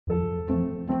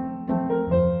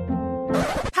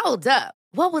Hold up.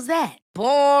 What was that?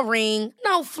 Boring.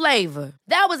 No flavor.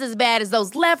 That was as bad as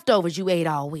those leftovers you ate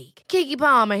all week. Keke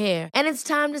Palmer here, and it's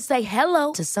time to say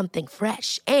hello to something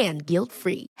fresh and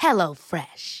guilt-free. Hello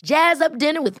Fresh. Jazz up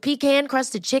dinner with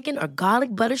pecan-crusted chicken or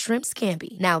garlic butter shrimp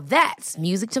scampi. Now that's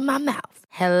music to my mouth.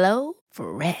 Hello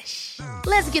Fresh.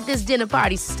 Let's get this dinner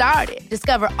party started.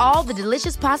 Discover all the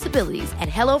delicious possibilities at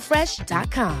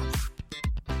hellofresh.com.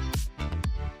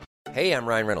 Hey, I'm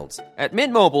Ryan Reynolds. At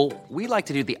Mint Mobile, we like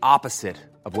to do the opposite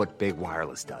of what Big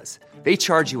Wireless does. They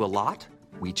charge you a lot,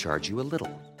 we charge you a little.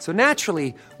 So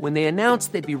naturally, when they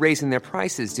announced they'd be raising their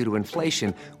prices due to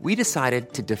inflation, we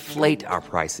decided to deflate our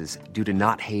prices due to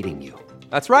not hating you.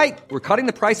 That's right. We're cutting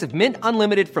the price of Mint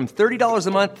Unlimited from $30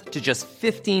 a month to just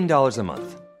 $15 a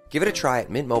month. Give it a try at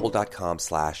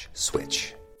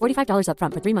mintmobile.com/switch. $45 up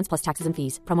front for 3 months plus taxes and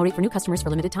fees. Promo rate for new customers for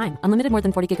limited time. Unlimited more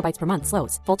than 40 gigabytes per month.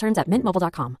 Slows full terms at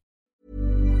mintmobile.com.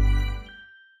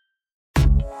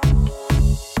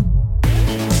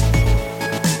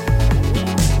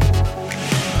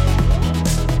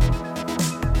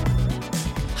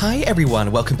 Hi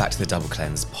everyone, welcome back to the Double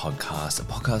Cleanse podcast, a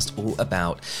podcast all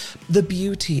about the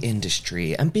beauty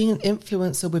industry and being an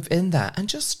influencer within that, and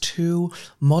just two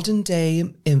modern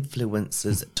day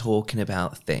influencers talking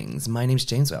about things. My name's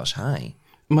James Welsh, hi.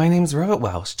 My name's Robert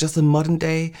Welsh, just a modern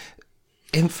day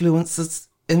influencer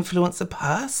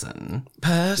person.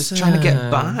 Just trying to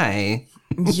get by.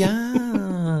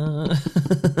 Yeah.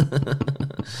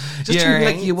 Just trying to be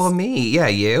like you or me. Yeah,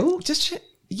 you?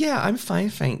 Yeah, I'm fine,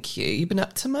 thank you. You been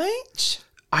up to much?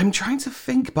 I'm trying to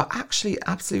think, but actually,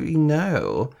 absolutely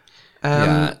no.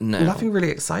 No. Nothing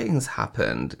really exciting has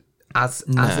happened, as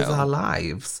is our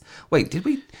lives. Wait, did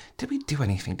we do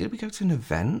anything? Did we go to an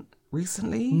event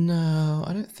recently? No,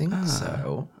 I don't think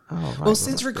so. Oh, right,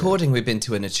 Since recording, we've been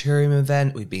to a Naturium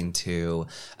event. We've been to,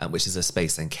 which is a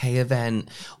Space NK event.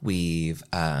 We've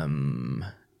went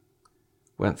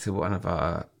to one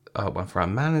for our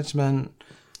management.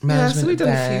 management so we've done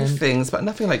event. a few things, but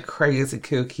nothing like crazy,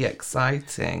 kooky,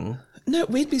 exciting. No,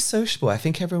 we'd be sociable. I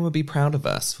think everyone would be proud of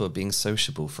us for being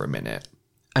sociable for a minute.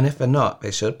 And if they're not, they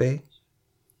should be.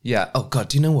 Yeah. Oh, God,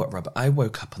 do you know what, Robert? I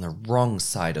woke up on the wrong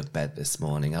side of bed this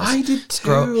morning. I did too.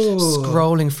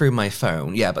 Scrolling through my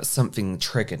phone. Yeah, but something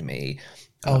triggered me.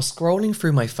 I was scrolling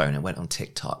through my phone and went on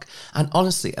TikTok. And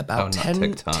honestly, about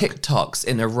 10 TikToks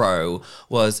in a row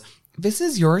was, this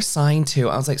is your sign too.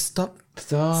 I was like, stop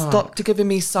giving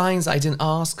me signs I didn't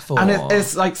ask for. And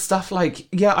it's like stuff like,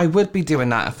 yeah, I would be doing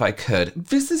that if I could.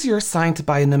 This is your sign to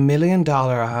buy a $1 million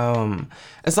home.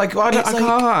 It's like, I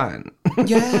can't.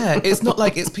 Yeah, it's not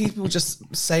like it's people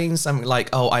just saying something like,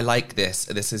 oh, I like this.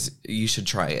 This is, you should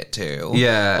try it too.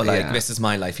 Yeah. Or like, this is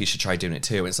my life. You should try doing it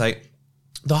too. It's like,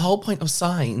 the whole point of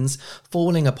signs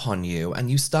falling upon you and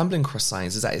you stumbling across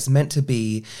signs is that it's meant to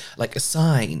be like a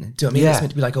sign. Do you know what I mean? It's meant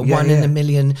to be like a 1 in a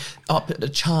million up at a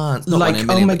chance. Not like, 1 in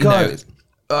a million, oh my God. You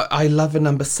know, I love a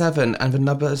number 7, and the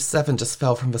number 7 just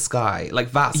fell from the sky.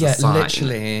 Like, that's a sign.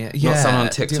 Literally. Not someone on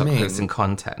TikTok posting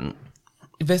content.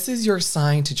 This is your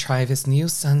sign to try this new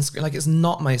sunscreen. Like, it's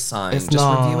not my sign. It's just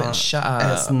not. review it and shut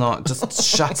up. It's not. Just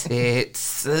shut it.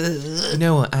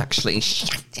 No, actually,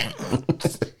 shut it.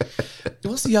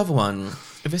 What's the other one?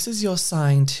 This is your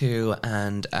sign to,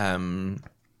 and I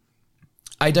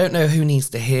don't know who needs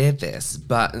to hear this,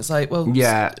 but it's like, well,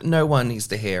 no one needs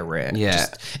to hear it. Yeah.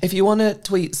 Just, if you want to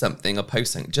tweet something or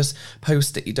post something, just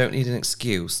post it. You don't need an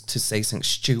excuse to say something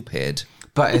stupid.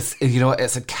 But it's, you know what,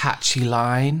 it's a catchy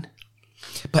line.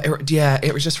 But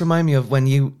it would just remind me of when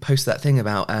you post that thing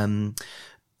about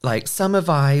like summer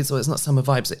vibes, or it's not summer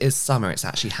vibes, it is summer, it's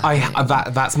actually happening.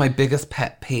 That's my biggest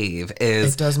pet peeve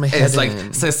is... It does my head like,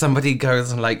 in. So somebody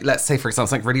goes and like, let's say for example,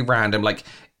 something really random, like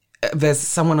there's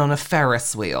someone on a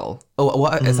Ferris wheel. Or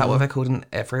what is that what they're called in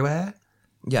everywhere?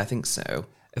 Yeah, I think so.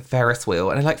 A Ferris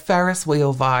wheel. And like Ferris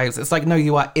wheel vibes. It's like, no,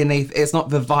 you are in a... It's not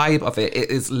the vibe of it.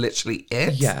 It is literally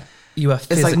it. Yeah. You are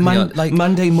physically... It's like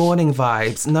Monday morning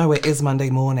vibes. No, it is Monday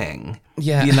morning.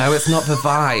 Yeah. You know, it's not the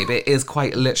vibe. It is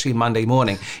quite literally Monday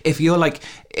morning. If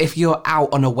you're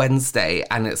out on a Wednesday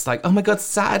and it's like, oh my God,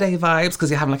 Saturday vibes, because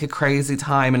you're having like a crazy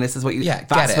time and this is what you... Yeah,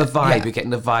 that's the vibe. Yeah. You're getting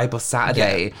the vibe of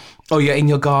Saturday. Yeah. Or you're in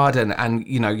your garden and,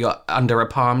 you know, you're under a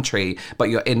palm tree, but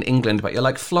you're in England, but you're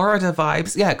like Florida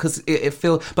vibes. Yeah, because it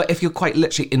feels... But if you're quite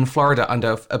literally in Florida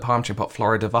under a palm tree, but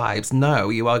Florida vibes, no,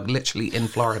 you are literally in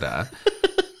Florida.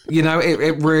 You know,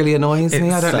 it really annoys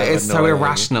me. I don't know. It's so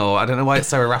irrational. I don't know why it's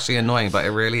so irrationally annoying, but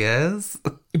it really is.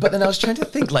 But then I was trying to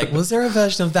think, like, was there a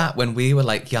version of that when we were,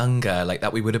 like, younger, like,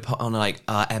 that we would have put on, like,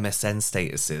 our MSN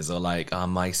statuses or, like, our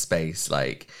MySpace,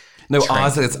 like... No,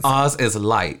 ours is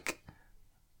like...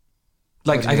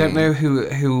 I don't know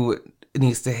who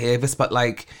needs to hear this, but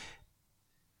like,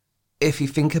 if you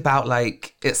think about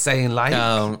like it's saying like,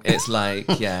 oh, it's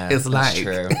like, yeah, it's like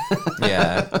true.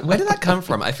 Yeah, where did that come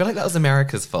from? I feel like that was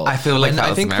America's fault. I feel like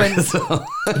America's fault.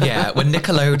 Yeah, when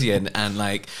Nickelodeon and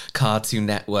like Cartoon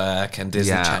Network and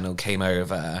Disney Channel came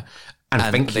over, and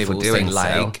thank you for doing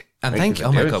like, so. And thank you.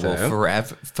 Oh my God, we'll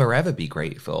forever be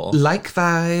grateful. Like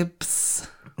vibes.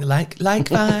 Like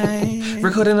vibes.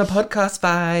 Recording a podcast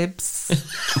vibes.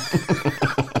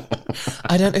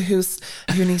 I don't know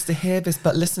who needs to hear this,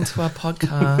 but listen to our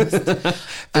podcast.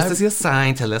 This is your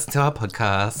sign to listen to our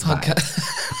podcast.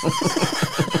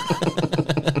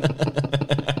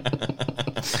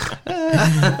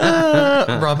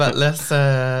 Robert, listen.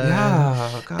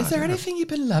 Yeah, God, is there anything you've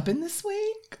been loving this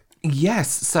week?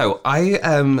 Yes, so I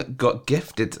got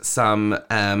gifted some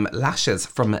lashes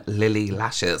from Lily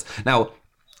Lashes. Now,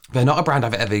 they're not a brand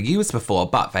I've ever used before,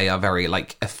 but they are very,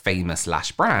 like, a famous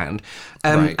lash brand.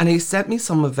 Right. And he sent me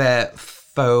some of their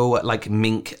faux, like,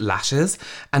 mink lashes.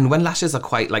 And when lashes are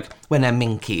quite, like, when they're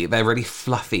minky, they're really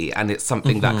fluffy. And it's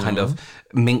something that kind of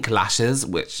mink lashes,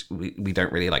 which we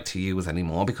don't really like to use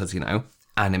anymore because, you know,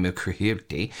 animal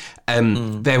cruelty.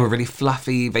 They were really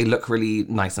fluffy. They look really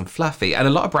nice and fluffy. And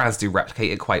a lot of brands do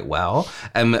replicate it quite well.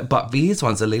 But these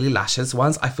ones, the Lily Lashes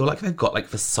ones, I feel like they've got, like,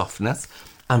 the softness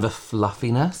and the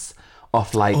fluffiness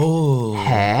of like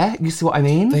hair. You see what I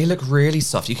mean? They look really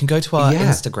soft. You can go to our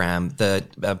Instagram, the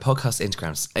podcast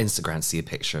Instagram, see a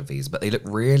picture of these, but they look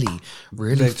really,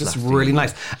 really They're fluffy. just really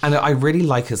nice. And I really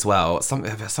like as well,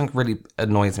 something really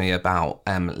annoys me about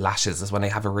lashes is when they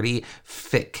have a really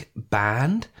thick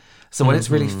band. So when it's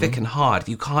really thick and hard,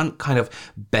 you can't kind of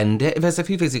bend it. There's a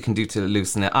few things you can do to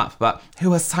loosen it up, but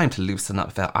who has time to loosen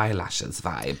up their eyelashes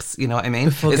vibes? You know what I mean?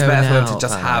 Before it's better for them to out,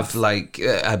 just have like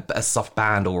a soft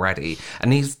band already.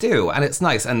 And these do, and it's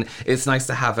nice. And it's nice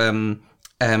to have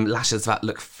lashes that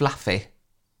look fluffy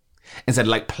instead of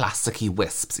like plasticky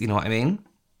wisps. You know what I mean?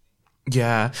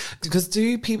 Yeah, because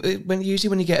usually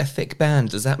when you get a thick band,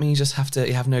 does that mean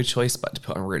you have no choice but to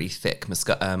put on really thick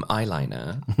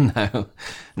eyeliner?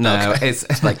 No, okay.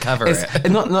 It's like cover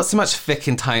it. Not so much thick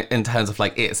in terms of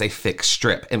like it's a thick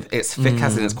strip. It's thick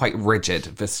as in it's quite rigid.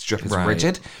 The strip is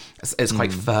rigid. It's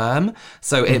quite firm.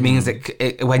 So it means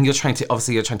it when you're trying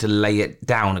to lay it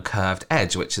down a curved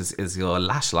edge, which is your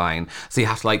lash line. So you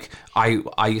have to like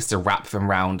I used to wrap them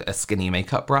around a skinny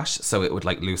makeup brush so it would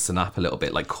like loosen up a little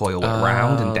bit, like coil it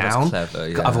around and down. That's clever,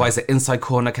 yeah. Otherwise the inside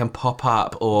corner can pop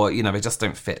up, or you know, they just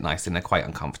don't fit nice and they're quite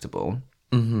uncomfortable.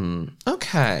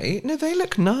 Okay. No, they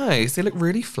look nice. They look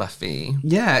really fluffy.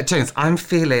 Yeah, Jones, I'm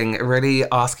feeling really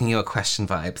asking you a question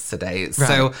vibes today. Right.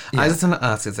 So I just want to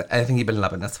ask, is there anything you've been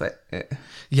loving this week?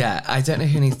 Yeah, I don't know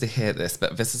who needs to hear this,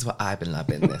 but this is what I've been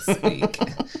loving this week.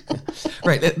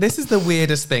 Right, this is the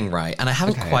weirdest thing, right? And I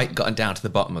haven't quite gotten down to the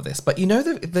bottom of this, but you know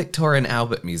the Victoria and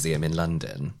Albert Museum in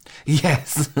London?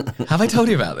 Yes. Have I told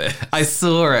you about this? I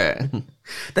saw it.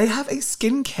 They have a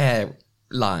skincare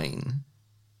line.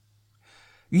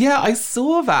 Yeah, I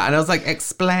saw that and I was like,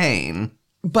 explain.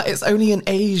 But it's only in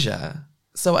Asia,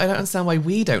 so I don't understand why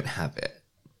we don't have it.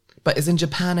 But it's in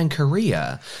Japan and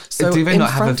Korea. So do they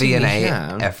not have a V&A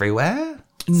everywhere?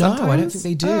 No, Sometimes? I don't think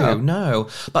they do. No.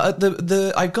 But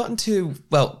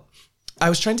I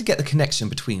was trying to get the connection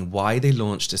between why they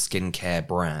launched a skincare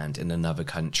brand in another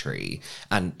country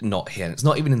and not here. And it's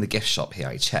not even in the gift shop here,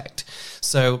 I checked.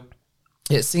 So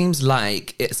it seems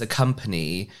like it's a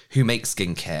company who makes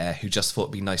skincare who just thought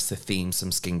it'd be nice to theme some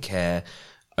skincare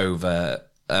over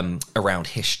around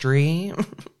history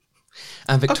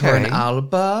and Victoria and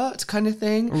Albert kind of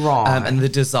thing. Right. And the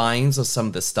designs of some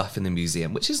of the stuff in the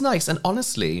museum, which is nice. And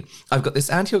honestly, I've got this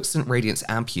Antioxidant Radiance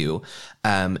Ampule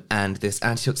and this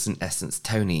Antioxidant Essence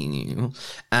Toning,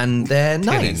 and they're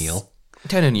nice.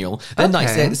 They're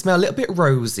nice. They smell a little bit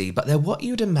rosy, but they're what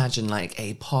you'd imagine like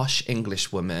a posh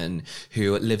English woman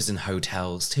who lives in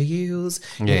hotels to use.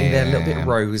 Yeah. They're a little bit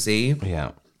rosy.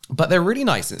 Yeah. But they're really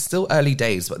nice. It's still early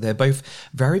days, but they're both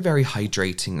very, very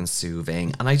hydrating and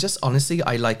soothing. And I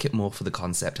like it more for the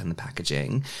concept and the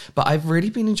packaging. But I've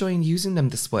really been enjoying using them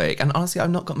this week. And honestly,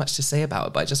 I've not got much to say about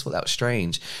it, but I just thought that was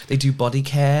strange. They do body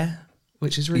care,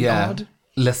 which is really odd.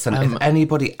 Listen, if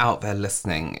anybody out there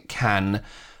listening can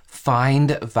find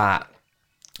that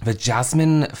the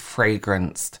jasmine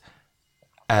fragranced,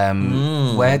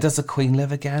 where does the Queen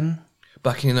live again?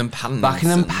 Buckingham Palace.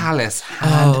 Buckingham Palace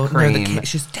hand cream. No,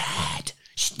 she's dead.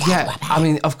 Yeah, I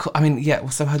mean, of course. I mean, yeah.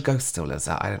 So her ghost still lives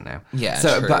there. I don't know. Yeah,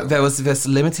 So, true. but there was this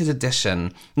limited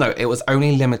edition. No, it was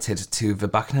only limited to the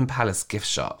Buckingham Palace gift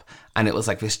shop, and it was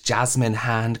like this jasmine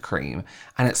hand cream,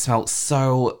 and it smelled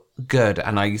so good.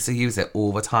 And I used to use it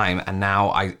all the time, and now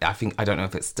I think I don't know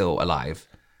if it's still alive.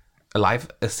 alive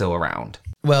are still around.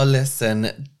 Well,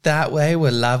 listen, That Way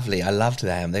were lovely. I loved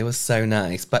them. They were so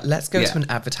nice. But let's go to an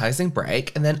advertising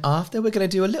break. And then after, we're going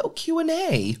to do a little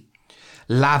Q&A.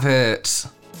 Love it.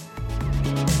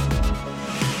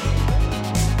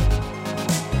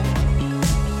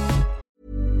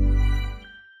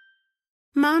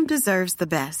 Mom deserves the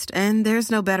best, and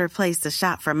there's no better place to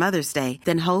shop for Mother's Day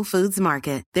than Whole Foods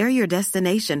Market. They're your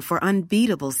destination for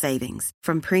unbeatable savings,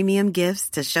 from premium gifts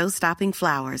to show-stopping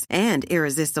flowers and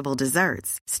irresistible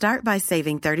desserts. Start by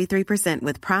saving 33%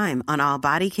 with Prime on all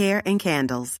body care and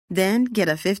candles. Then get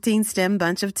a 15-stem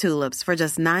bunch of tulips for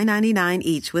just $9.99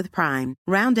 each with Prime.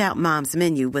 Round out Mom's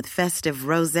menu with festive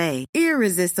rosé,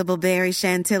 irresistible berry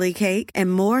chantilly cake,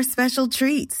 and more special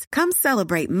treats. Come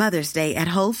celebrate Mother's Day at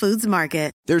Whole Foods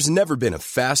Market. There's never been a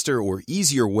faster or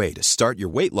easier way to start your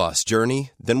weight loss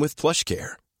journey than with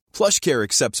PlushCare. PlushCare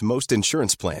accepts most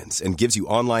insurance plans and gives you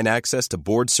online access to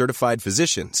board-certified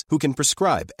physicians who can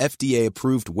prescribe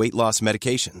FDA-approved weight loss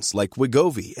medications like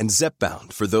Wegovy and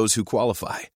Zepbound for those who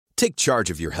qualify. Take charge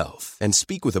of your health and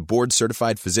speak with a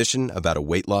board-certified physician about a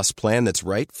weight loss plan that's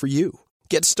right for you.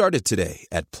 Get started today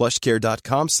at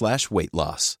plushcare.com/weight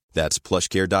loss. That's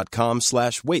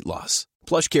plushcare.com/weight loss.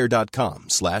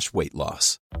 plushcare.com/weight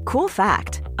loss. Cool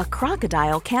fact, a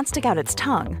crocodile can't stick out its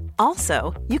tongue.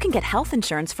 Also, you can get health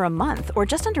insurance for a month or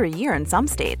just under a year in some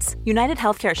states. United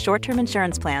Healthcare short-term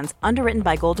insurance plans, underwritten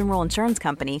by Golden Rule Insurance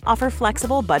Company, offer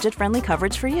flexible, budget-friendly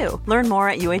coverage for you. Learn more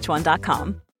at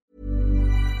uh1.com.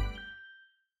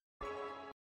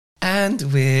 And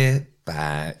we're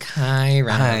back. Hi,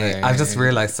 Ryan. Hi, I've just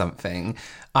realised something.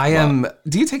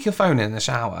 Do you take your phone in the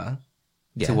shower?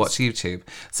 Yes. To watch YouTube.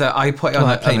 So I put it on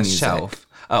a shelf.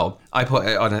 Oh, I put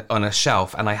it on a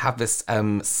shelf, and I have this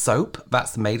soap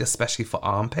that's made especially for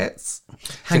armpits.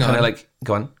 Hang on.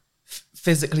 Go on.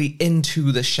 Physically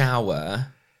into the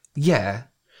shower? Yeah.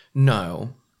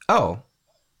 No. Oh.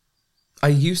 I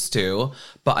used to,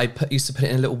 but I used to put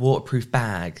it in a little waterproof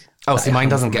bag. Oh, see, mine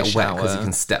doesn't get wet because you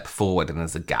can step forward and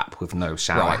there's a gap with no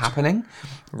shower happening.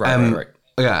 Right.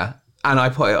 Yeah. And I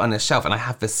put it on a shelf, and I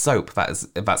have this soap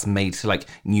that's made to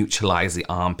neutralize the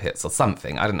armpits or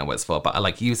something. I don't know what it's for, but I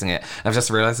like using it. And I've just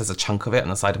realized there's a chunk of it on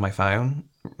the side of my phone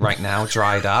right now,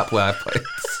 dried up, where I put it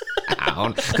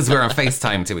down because we're on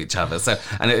FaceTime to each other. So,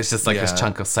 and it's just this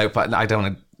chunk of soap, but I don't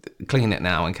want to clean it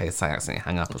now in case I accidentally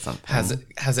hang up or something. Has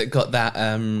it got that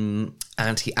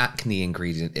anti-acne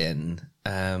ingredient in?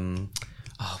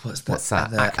 What's that?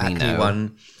 The acne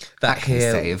one. That acne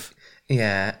save.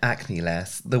 Yeah, Acne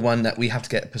Less. The one that we have to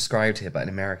get prescribed here, but in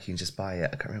America you can just buy it.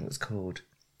 I can't remember what it's called.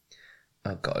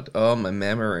 Oh, God. Oh, my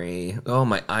memory. Oh,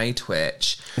 my eye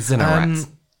twitch. Zinarets.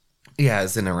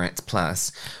 Zinarets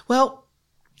Plus. Well,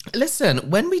 listen,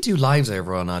 when we do lives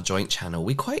over on our joint channel,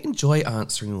 we quite enjoy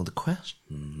answering all the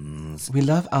questions. We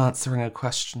love answering a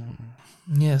question.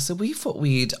 Yeah, so we thought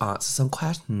we'd answer some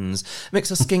questions.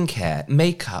 Mix of skincare,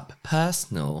 makeup,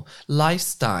 personal,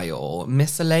 lifestyle,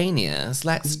 miscellaneous.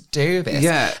 Let's do this.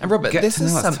 Yeah. And Robert, this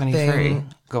is something... 23.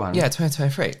 Go on. Yeah,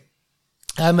 2023.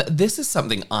 This is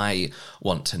something I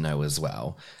want to know as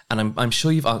well. And I'm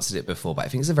sure you've answered it before, but I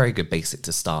think it's a very good basic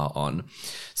to start on.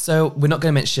 So we're not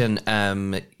going to mention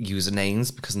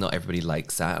usernames because not everybody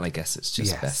likes that. And I guess it's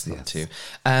just best not to.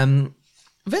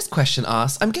 This question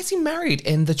asks, I'm getting married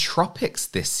in the tropics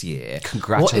this year.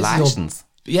 Congratulations.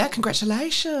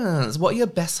 Congratulations. What are your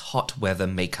best hot weather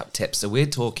makeup tips? So we're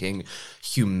talking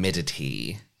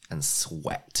humidity and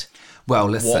sweat. Well,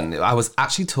 listen, I was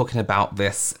actually talking about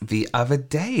this the other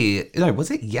day. No, was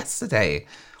it yesterday?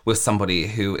 With somebody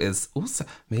who is also,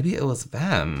 maybe it was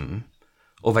them.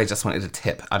 Or they just wanted a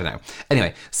tip. I don't know.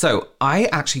 Anyway, so I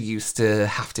actually used to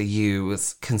have to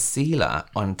use concealer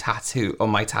on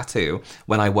my tattoo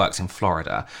when I worked in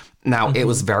Florida. Now, it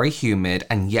was very humid,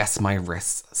 and yes, my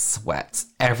wrists sweat.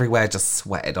 Everywhere just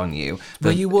sweated on you.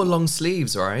 But you wore long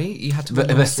sleeves, right? You had to wear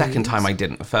long the sleeves. second time I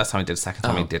didn't. The first time I did, the second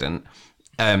time I didn't.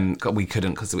 We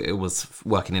couldn't because it was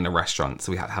working in a restaurant.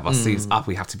 So we had to have our sleeves up.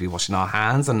 We have to be washing our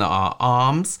hands and our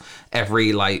arms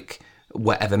every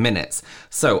whatever minutes.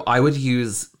 So I would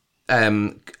use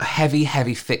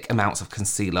heavy, thick amounts of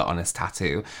concealer on this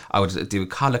tattoo. I would do a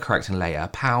colour correcting layer,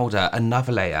 powder,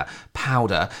 another layer,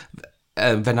 powder.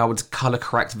 Then I would colour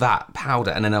correct that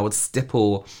powder, and then I would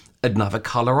stipple another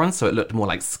colour on so it looked more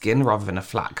like skin rather than a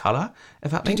flat colour,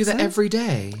 if that makes sense. You do that every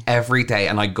day? Every day,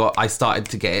 and I started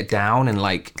to get it down in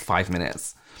 5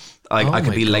 minutes. I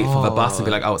could be late for the bus and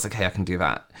be like, oh, it's okay, I can do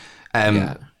that.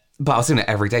 But I was doing it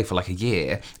every day for like a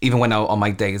year. Even when on my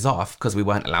days off, because we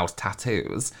weren't allowed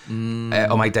tattoos,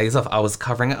 on my days off, I was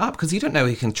covering it up because you don't know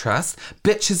who you can trust.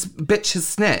 Bitches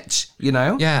snitch, you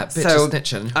know? Yeah, bitches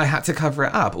snitching. I had to cover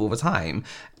it up all the time.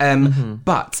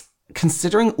 But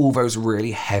considering all those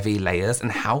really heavy layers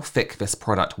and how thick this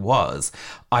product was,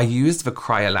 I used the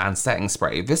Kryolan setting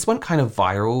spray. This went kind of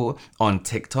viral on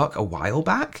TikTok a while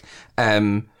back.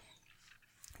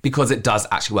 Because it does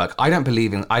actually work. I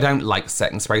don't like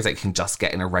setting sprays that you can just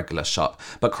get in a regular shop.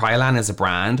 But Kryolan is a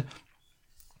brand,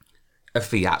 a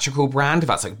theatrical brand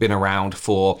that's like been around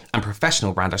for, and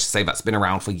professional brand, I should say, that's been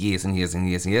around for years and years and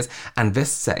years and years. And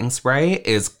this setting spray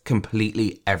is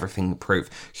completely everything proof.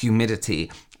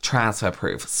 Humidity, transfer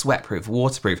proof, sweat proof,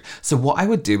 waterproof. So what I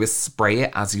would do is spray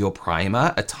it as your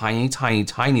primer, a tiny, tiny,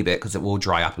 tiny bit, because it will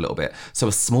dry up a little bit. So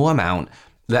a small amount,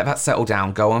 let that settle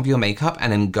down, go on with your makeup,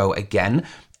 and then go again.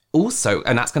 Also,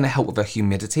 and that's going to help with the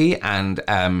humidity and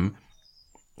kind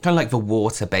of like the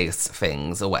water-based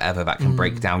things or whatever that can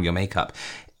break down your makeup.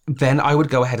 Then I would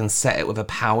go ahead and set it with a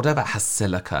powder that has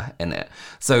silica in it.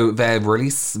 So they're really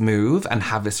smooth and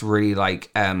have this really like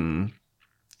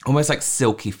almost like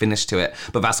silky finish to it,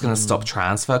 but that's going to stop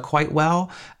transfer quite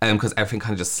well because everything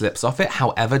kind of just slips off it.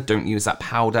 However, don't use that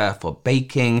powder for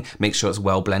baking. Make sure it's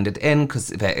well blended in because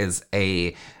there is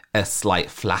a slight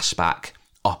flashback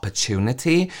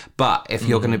opportunity, but if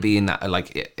you're going to be in that,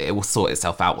 like it will sort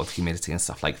itself out with humidity and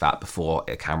stuff like that before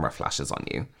a camera flashes on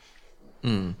you.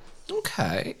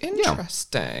 Okay,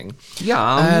 interesting.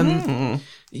 Yeah.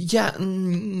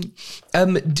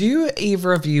 Do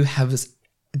either of you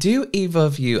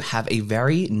have a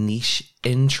very niche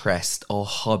interest or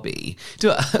hobby?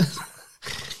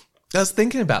 I was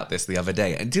thinking about this the other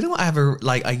day, and do you know what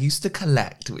I used to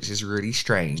collect, which is really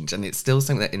strange, and it's still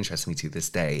something that interests me to this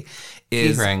day,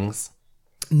 is... Key rings.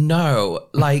 No,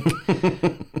 like...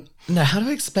 no, how do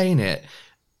I explain it?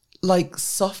 Like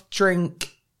soft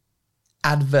drink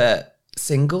advert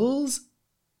singles?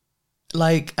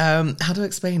 Like, how do I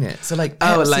explain it? So like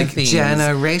Pepsi like themes.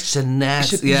 Generation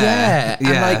Next. Yeah.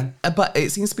 And like, but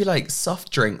it seems to be like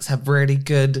soft drinks have really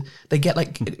good, they get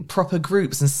like proper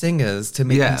groups and singers to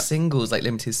make these singles, like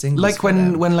limited singles. Like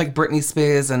when like Britney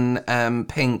Spears and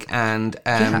Pink and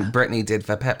Britney did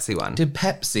the Pepsi one. Did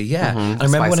Pepsi, yeah. And I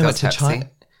remember when I went to China.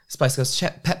 Spice Girls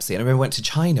Pepsi. And I remember we went to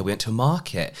China, we went to a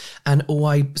market, and all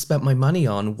I spent my money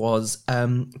on was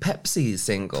Pepsi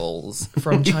singles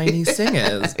from Chinese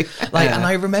singers. Like, and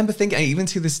I remember thinking, even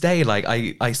to this day, like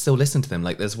I still listen to them.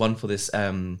 Like there's one for this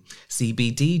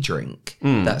CBD drink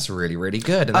that's really, really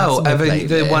good. And that's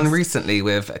the one recently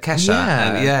with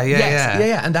Kesha.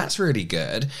 Yeah. And that's really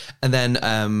good. And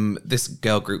then this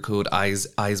girl group called Eyes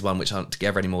One, which aren't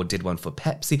together anymore, did one for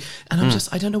Pepsi. And I'm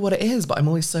just, I don't know what it is, but I'm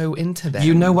always so into them.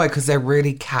 You know why? Because they're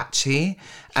really catchy,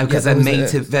 and because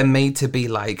they're made to be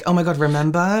like, oh my god,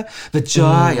 remember the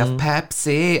joy of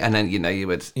Pepsi, and then you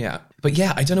would But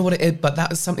yeah, I don't know what it is, but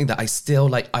that is something that I still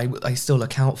like. I still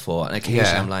look out for, and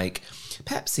occasionally I'm like,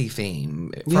 Pepsi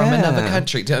theme from another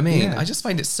country. Do you know what I mean? I just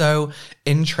find it so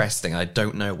interesting. I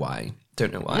don't know why.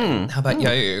 How about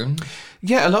you?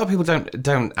 Yeah, a lot of people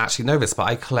don't actually know this, but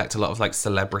I collect a lot of like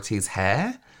celebrities'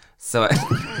 hair. So.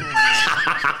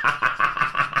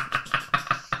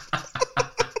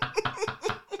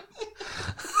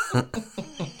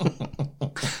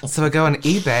 So I go on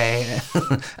eBay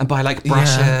and buy like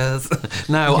brushes.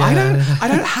 No, I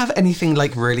don't have anything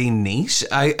like really niche.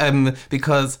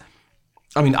 Because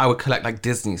I mean I would collect like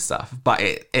Disney stuff, but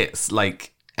it's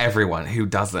like everyone who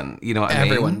doesn't, you know what I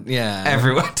mean?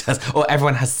 Everyone does, or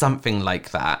everyone has something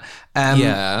like that.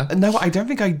 No, I don't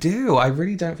think I do. I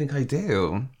really don't think I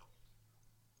do.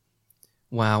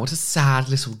 Wow, what a sad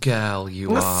little girl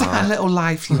you are. What a sad little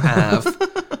life you have.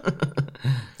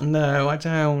 No, I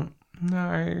don't.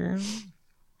 No.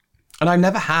 And I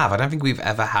never have. I don't think we've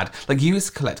ever had... Like, you used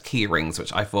to collect key rings,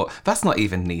 which I thought, that's not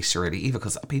even niche, really, either,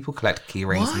 because people collect key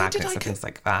rings, magnets, and things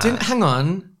like that. Hang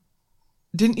on.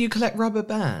 Didn't you collect rubber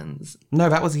bands? No,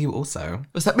 that was you also.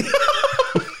 Was that me?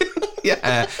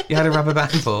 Yeah, you had a rubber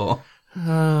band ball.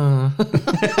 Oh.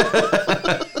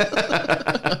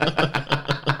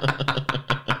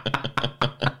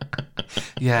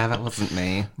 Yeah, that wasn't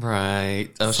me. Right.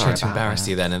 I was trying to embarrass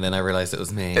you then, and then I realised it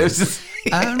was me. It was just...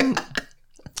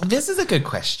 This is a good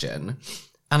question.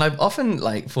 And I've often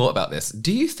thought about this.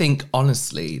 Do you think,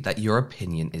 honestly, that your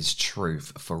opinion is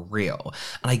truth for real?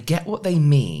 And I get what they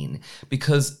mean,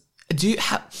 because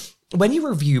when you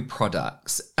review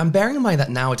products, and bearing in mind that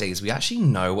nowadays we actually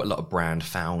know a lot of brand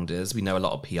founders, we know a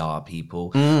lot of PR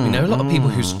people, we know a lot of people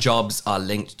whose jobs are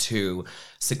linked to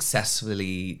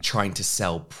successfully trying to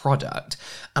sell product.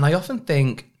 And I often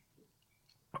think,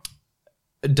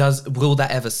 will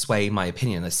that ever sway my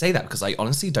opinion? I say that because I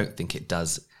honestly don't think it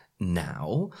does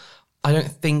now. I don't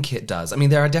think it does. I mean,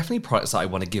 there are definitely products that I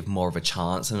want to give more of a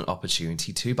chance and an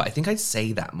opportunity to, but I think I'd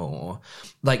say that more.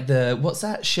 Like what's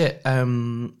that shit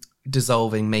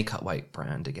dissolving makeup wipe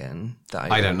brand again?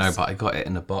 That I don't know, but I got it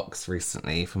in a box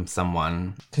recently from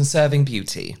someone. Conserving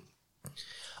Beauty.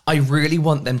 I really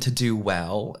want them to do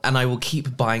well, and I will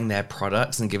keep buying their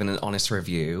products and giving an honest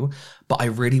review, but I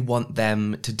really want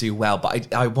them to do well.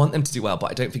 But I want them to do well,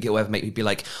 but I don't think it will ever make me be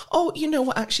like, oh, you know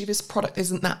what, actually this product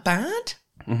isn't that bad.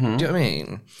 Mm-hmm. Do you know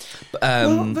what I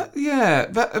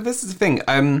mean? This is the thing.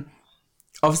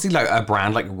 Obviously, like a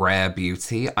brand like Rare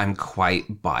Beauty, I'm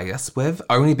quite biased with,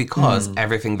 only because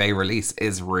everything they release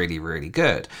is really, really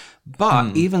good.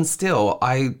 But even still,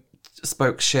 I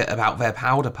spoke shit about their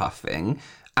powder puffing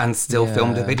and still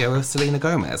filmed a video with Selena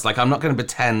Gomez. Like, I'm not going to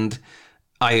pretend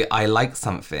I like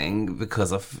something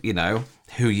because of, you know,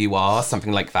 who you are,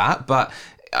 something like that. But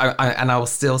I will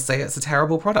still say it's a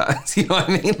terrible product. You know what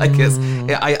I mean? Like,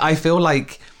 I feel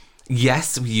like,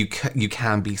 yes, you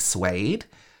can be swayed.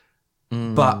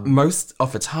 But most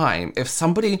of the time, if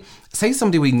somebody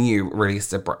we knew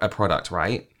released a product,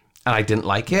 right, and I didn't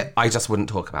like it, I just wouldn't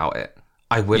talk about it.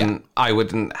 I wouldn't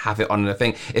have it on the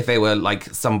thing. If they were like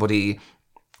somebody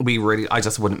I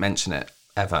just wouldn't mention it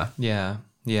ever. Yeah.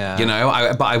 Yeah. You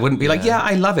know, but I wouldn't be like, yeah,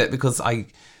 I love it, because I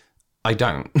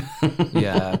don't.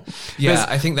 Yeah. Yeah.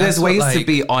 I think there's ways to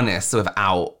be honest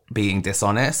without being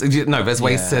dishonest. No, there's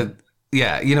ways to,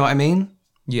 you know what I mean?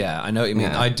 Yeah, I know what you mean.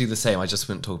 Yeah. I'd do the same. I just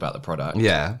wouldn't talk about the product.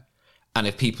 Yeah. And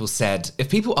if people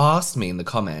asked me in the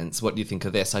comments, what do you think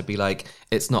of this? I'd be like,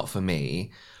 it's not for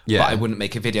me. Yeah. But I wouldn't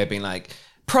make a video being like,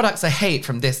 products I hate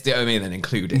from this, do you know what I mean? And then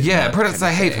include it. Yeah, products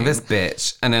I hate from this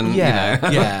bitch. And then, you know.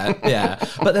 Yeah.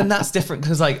 But then that's different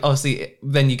because, like, obviously,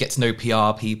 then you get to know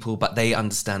PR people, but they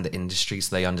understand the industry,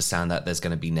 so they understand that there's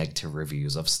going to be negative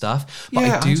reviews of stuff. But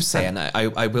I do 100%. Say, and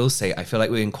I will say, I feel like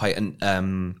we're in quite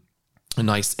a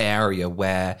nice area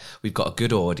where we've got a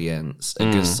good audience,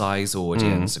 a good size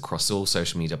audience across all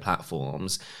social media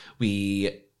platforms.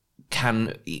 We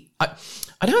can, I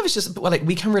don't know if it's just, but like,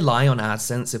 we can rely on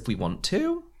AdSense if we want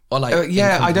to, or like,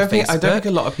 I don't think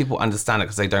a lot of people understand it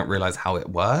because they don't realize how it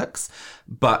works.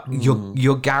 But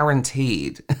you're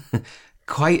guaranteed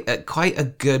quite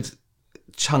a good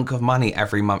chunk of money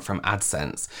every month from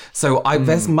AdSense. So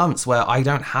there's months where I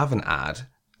don't have an ad.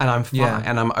 And I'm fine,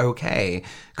 and I'm okay.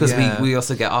 Because we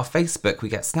also get our Facebook, we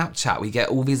get Snapchat, we get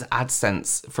all these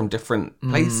AdSense from different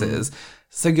places.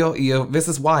 So you're this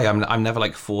is why I'm never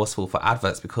like forceful for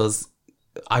adverts, because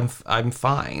I'm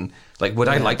fine. Like, would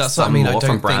I like some more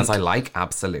from brands I like?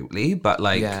 Absolutely. But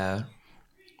like,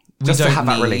 just to have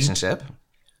that relationship.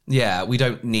 Yeah, we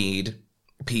don't need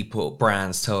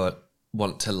brands to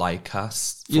want to like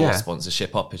us for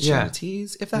sponsorship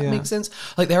opportunities, if that makes sense.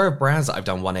 Like, there are brands that I've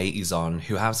done 180s on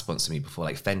who have sponsored me before,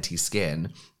 like Fenty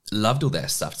Skin. Loved all their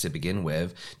stuff to begin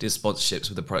with, did sponsorships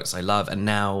with the products I love, and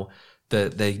now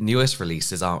the newest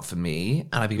releases aren't for me,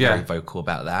 and I've been very vocal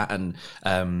about that, and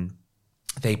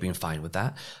they've been fine with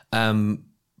that. But do you know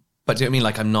what I mean?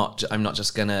 Like, I'm not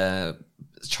just gonna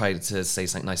try to say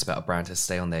something nice about a brand to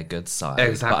stay on their good side.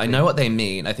 Exactly. But I know what they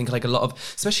mean. I think like a lot of,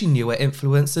 especially newer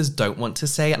influencers, don't want to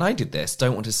say, and I did this,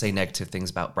 don't want to say negative things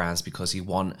about brands because you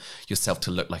want yourself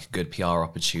to look like a good PR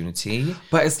opportunity.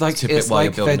 But it's like they're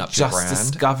just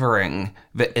discovering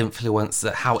how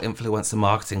influencer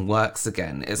marketing works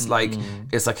again. It's like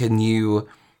it's like a new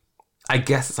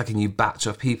batch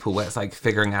of people where it's like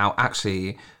figuring out,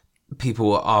 actually,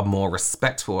 people are more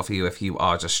respectful of you if you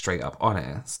are just straight up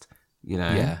honest. You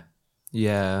know?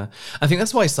 Yeah. I think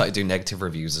that's why I started doing negative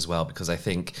reviews as well, because I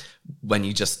think when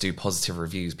you just do positive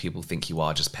reviews, people think you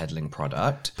are just peddling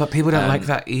product. But people don't like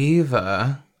that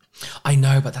either. I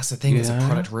know, but that's the thing. It's a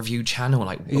product review channel.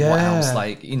 Like, what else?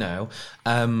 Like, you know.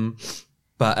 I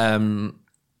don't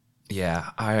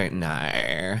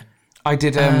know. I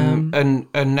did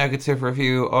a negative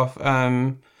review of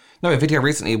a video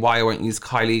recently, why I won't use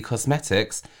Kylie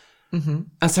Cosmetics. And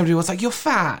somebody was like, "You're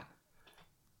fat."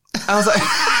 I was like,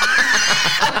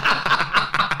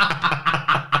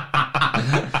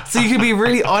 so you can be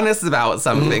really honest about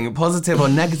something, positive or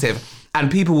negative, and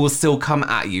people will still come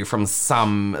at you from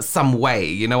some way.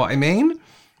 You know what I mean?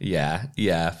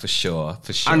 Yeah, for sure.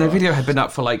 And the video had been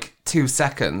up for like 2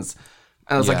 seconds.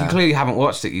 And I was like, you clearly haven't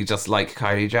watched it. You just like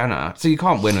Kylie Jenner. So you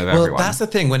can't win with everyone. Well, that's the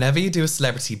thing. Whenever you do a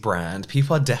celebrity brand,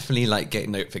 people are definitely like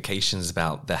getting notifications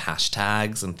about the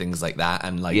hashtags and things like that.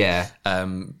 And like,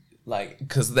 like,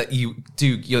 because that you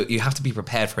have to be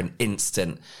prepared for an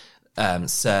instant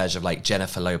surge of like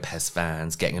Jennifer Lopez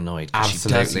fans getting annoyed because she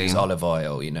does use olive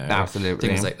oil, you know. Absolutely.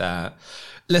 Things like that.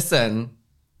 Listen,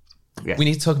 Yes. We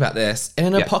need to talk about this. In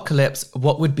an apocalypse,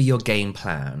 what would be your game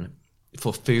plan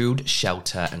for food,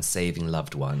 shelter, and saving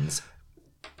loved ones?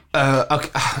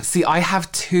 Okay. See, I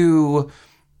have two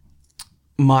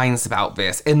minds about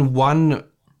this. In one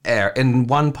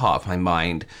part of my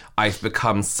mind, I've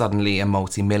become suddenly a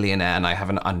multi-millionaire and I have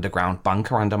an underground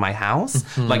bunker under my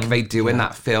house, like they do in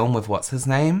that film with what's his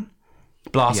name?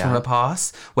 Blast from the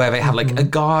Past, where they have like a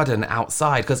garden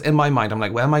outside. Because in my mind, I'm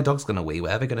like, where are my dogs going to wee?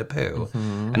 Where are they going to poo?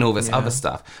 And all this other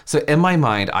stuff. So in my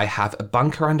mind, I have a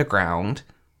bunker underground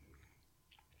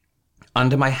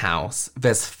under my house.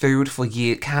 There's food for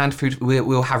years, canned food.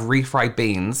 We'll have refried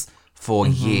beans for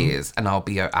years, and I'll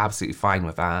be absolutely fine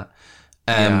with that.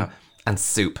 And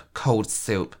soup, cold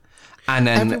soup. And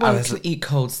then everyone can eat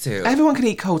cold soup. Everyone can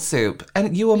eat cold soup.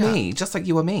 And you or me, just like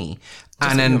you or me.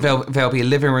 And then there'll be a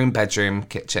living room, bedroom,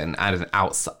 kitchen, and an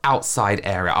outside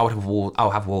area. I'll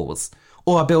have walls.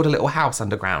 Or I'll build a little house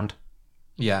underground.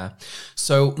 Yeah.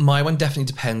 So my one definitely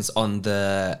depends on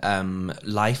the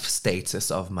life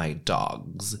status of my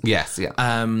dogs. Yes,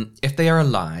 yeah. If they are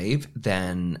alive,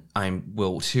 then I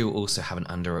will too also have an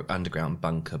underground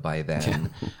bunker by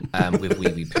then with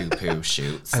wee wee poo poo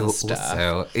shoots and stuff.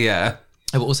 Also, yeah.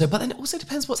 I will also, but then it also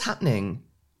depends what's happening.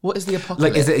 What is the apocalypse?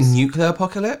 Like, is it a nuclear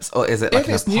apocalypse or is it like if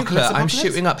it's nuclear? I'm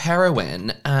shooting up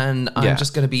heroin and I'm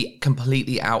just going to be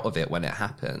completely out of it when it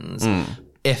happens.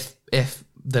 If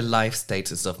the life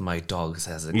status of my dogs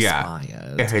has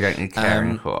expired. If they don't need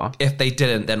caring for. If they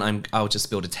didn't, then I'll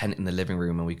just build a tent in the living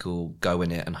room and we could go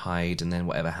in it and hide, and then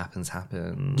whatever happens,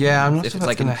 happens. Yeah, I'm not if sure it's that's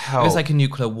like going to help. If it's like a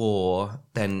nuclear war,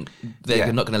 then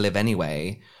they're not going to live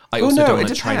anyway. I also don't want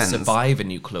to try and survive a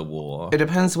nuclear war. It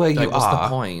depends where you are. What's the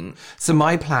point? So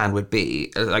my plan would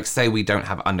be, like, say we don't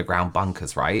have underground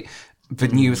bunkers, right? The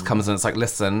news comes and it's like,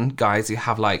 listen, guys, you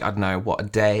have like, I don't know, a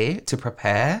day to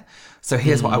prepare. So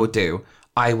here's what I would do.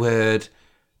 I would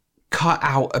cut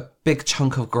out a big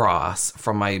chunk of grass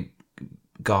from my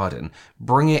garden,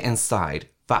 bring it inside.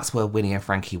 That's where Winnie and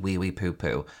Frankie wee wee poo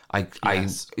poo. I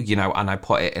and I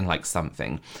put it in like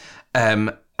something.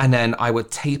 And then I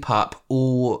would tape up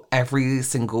every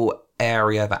single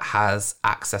area that has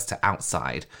access to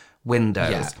outside,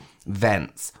 windows,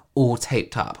 vents, all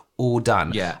taped up, all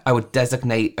done. Yeah. I would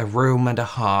designate a room and a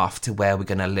half to where we're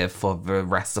going to live for the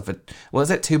rest of it. What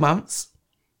is it, 2 months?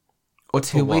 Or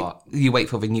 2 weeks? You wait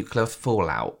for the nuclear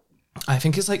fallout. I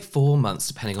think it's like 4 months,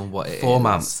 depending on what it is. 4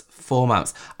 months. 4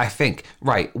 months. I think,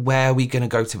 right, where are we going to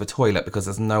go to the toilet? Because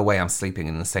there's no way I'm sleeping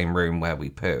in the same room where we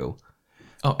poo.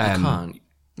 Oh, I can't.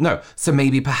 No. So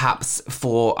maybe perhaps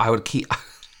I would keep...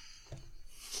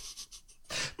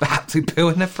 perhaps we poo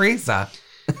in the freezer.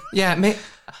 Yeah,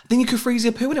 then you could freeze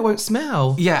your poo and it won't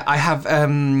smell. Yeah, I have... oh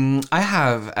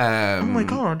my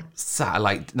God.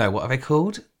 Satellite... No, what are they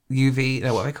called? UV...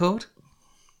 No, what are they called?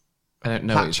 I don't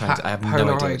know what you're trying to... I have no idea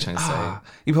what you're trying to say.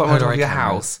 You put them on your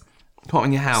house. Put them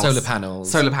on your house. Solar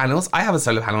panels. Solar panels. I have a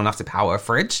solar panel enough to power a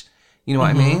fridge. You know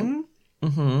what I mean?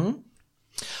 Mm-hmm.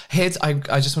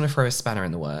 I just want to throw a spanner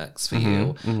in the works for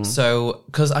you. Mm-hmm. So,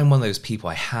 because I'm one of those people,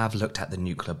 I have looked at the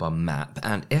nuclear bomb map,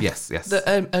 and if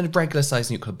a regular sized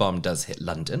nuclear bomb does hit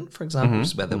London, for example, which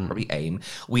is where they'll probably aim,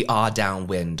 we are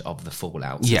downwind of the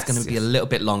fallout. So it's going to be a little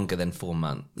bit longer than 4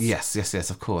 months. Yes,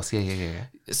 of course. Yeah.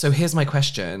 So here's my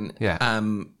question. Yeah.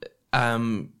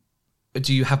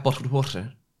 Do you have bottled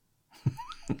water?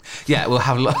 Yeah, we'll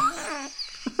have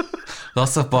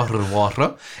lots of bottled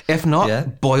water. If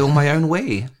not, boil my own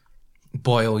wee.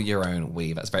 Boil your own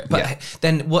wee. That's very... But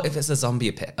then what if it's a zombie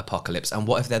apocalypse? And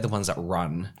what if they're the ones that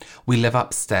run? We live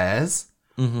upstairs.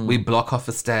 Mm-hmm. We block off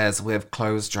the stairs with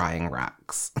clothes drying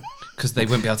racks. Because they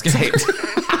wouldn't be able to get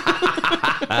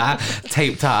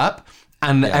taped up.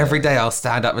 And every day I'll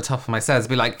stand up the top of my stairs and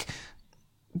be like,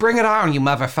 bring it on, you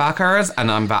motherfuckers. And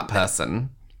I'm that person.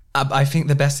 I think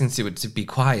the best thing to do would to be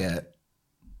quiet.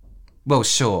 Well,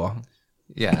 sure.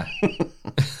 Yeah.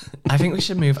 I think we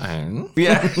should move on.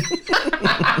 Yeah.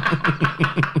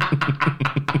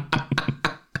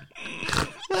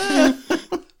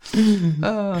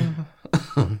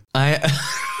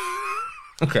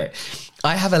 Okay.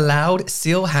 I have a loud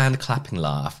seal hand clapping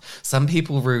laugh. Some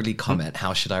people rudely comment,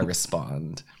 how should I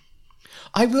respond?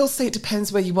 I will say it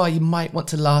depends where you are. You might want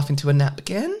to laugh into a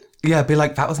napkin. Yeah, be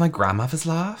like, that was my grandmother's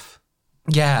laugh.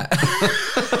 Yeah.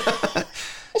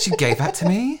 She gave that to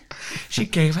me. She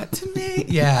gave it to me.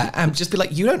 Yeah. Just be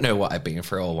like, you don't know what I've been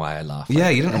through or why I laugh. Yeah,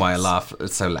 you don't know why I laugh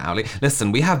so loudly.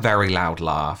 Listen, we have very loud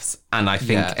laughs. And I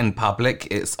think in public,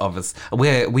 it's obvious.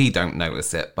 We don't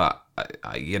notice it, but,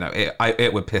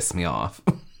 it would piss me off.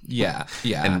 Yeah.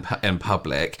 In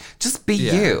public. Just be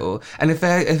you. And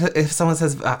if someone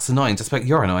says that's annoying, just be like,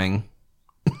 you're annoying.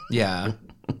 Yeah.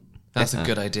 That's a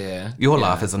good idea. Your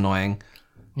laugh is annoying.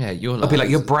 Yeah, your laugh. I'll be like,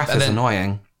 your breath is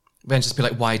annoying. Then just be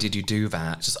like, why did you do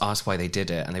that? Just ask why they did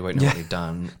it and they won't know what they've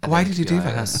done. And why did you do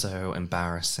that? That's so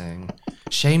embarrassing.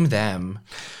 Shame them.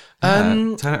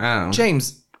 Turn it around.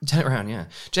 James, turn it around, yeah.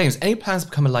 James, any plans to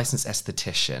become a licensed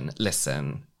esthetician?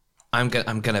 Listen, I'm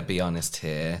gonna be honest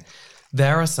here.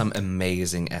 There are some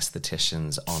amazing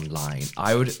estheticians online.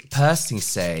 I would personally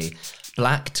say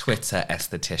Black Twitter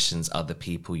estheticians are the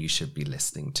people you should be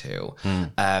listening to.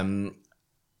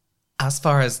 As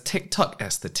far as TikTok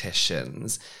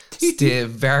estheticians, steer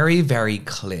very, very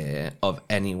clear of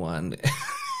anyone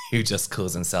who just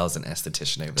calls themselves an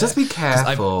esthetician over Just there. be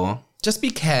careful. Just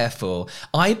be careful.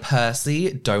 I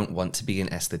personally don't want to be an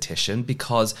esthetician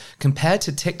because compared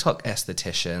to TikTok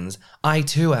estheticians, I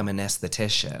too am an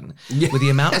esthetician. With the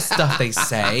amount of stuff they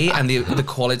say and the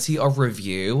quality of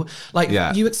review,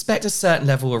 you expect a certain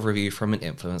level of review from an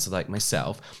influencer like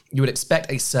myself. You would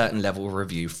expect a certain level of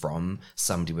review from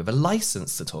somebody with a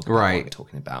license to talk about what we're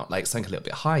talking about, like something a little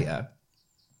bit higher.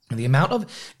 And the amount of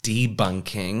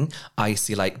debunking I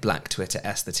see like Black Twitter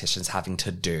estheticians having to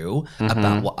do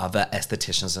about what other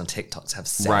estheticians on TikToks have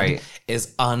said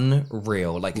is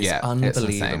unreal. Like it's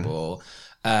unbelievable.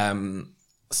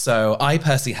 So I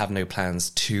personally have no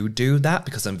plans to do that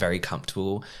because I'm very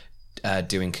comfortable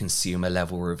doing consumer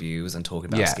level reviews and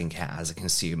talking about skincare as a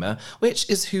consumer, which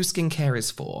is who skincare is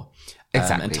for.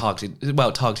 Exactly. And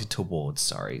targeted towards,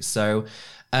 So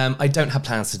I don't have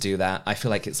plans to do that. I feel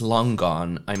like it's long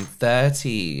gone. I'm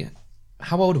 30.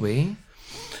 How old are we?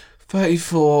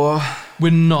 34.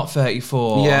 We're not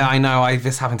 34. Yeah, I know.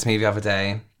 This happened to me the other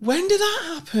day. When did that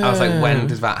happen? I was like, when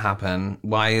did that happen?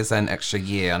 Why is there an extra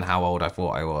year on how old I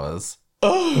thought I was?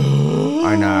 Oh.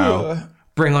 I know.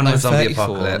 Bring on a zombie 34.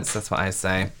 apocalypse. That's what I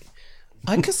say.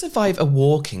 I could survive a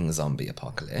walking zombie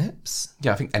apocalypse.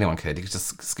 Yeah, I think anyone could. You could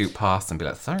just scoot past and be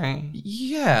like, sorry.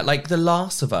 Yeah, like the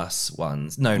Last of Us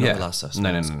ones. No, not the Last of Us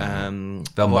ones. No.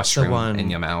 They'll mushroom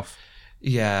in your mouth.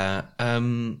 Yeah.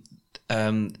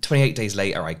 28 days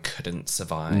later, I couldn't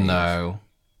survive. No.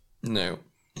 Excuse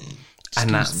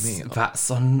and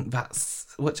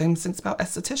that's what James thinks about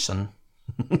esthetician.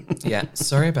 Yeah,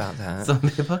 sorry about that.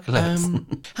 Zombie apocalypse.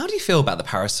 How do you feel about the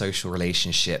parasocial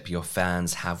relationship your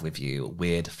fans have with you?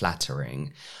 Weird,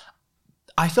 flattering.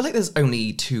 I feel like there's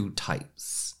only two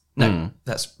types. No,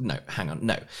 hang on.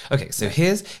 No. Okay, so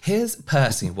here's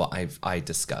personally what I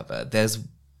discovered. There's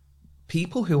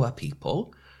people who are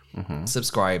people.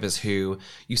 Subscribers who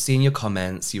you see in your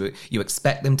comments, you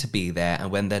expect them to be there,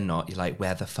 and when they're not, you're like,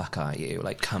 where the fuck are you?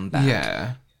 Like, come back.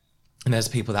 Yeah. And there's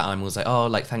people that I'm always like, oh,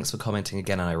 like, thanks for commenting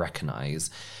again, and I recognize.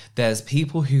 There's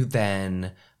people who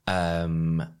then,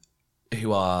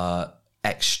 who are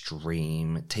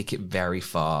extreme, take it very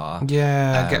far.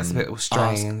 Yeah, gets a bit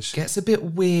strange. Gets a bit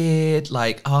weird,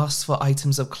 like, asks for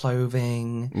items of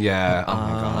clothing. Yeah, oh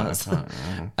my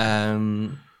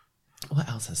God. What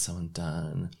else has someone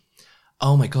done?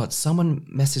 Oh my God, someone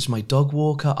messaged my dog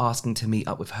walker asking to meet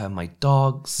up with her and my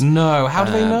dogs. No, how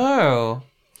do they know?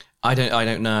 I don't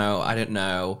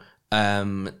know.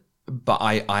 But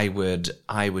I would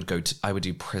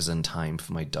do prison time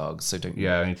for my dogs. So don't.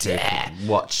 Yeah,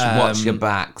 watch your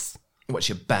backs. Watch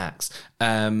your backs.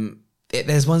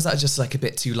 There's ones that are just like a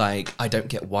bit too like, I don't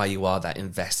get why you are that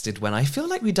invested, when I feel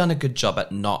like we've done a good job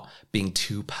at not being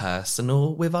too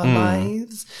personal with our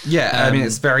lives. Yeah, I mean,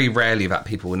 it's very rarely that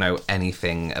people know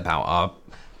anything about our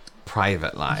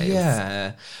private lives.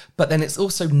 Yeah, but then it's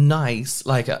also nice.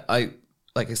 Like I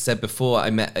said before,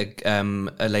 I met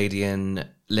a lady in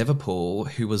Liverpool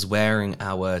who was wearing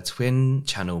our Twin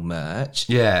Channel merch.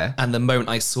 Yeah. And the moment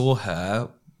I saw her,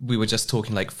 we were just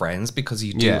talking like friends, because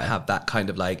you do have that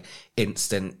kind of like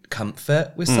instant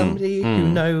comfort with somebody who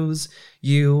knows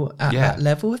you at that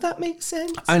level, if that makes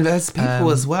sense. And there's people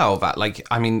as well that, like,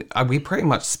 I mean, we pretty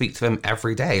much speak to them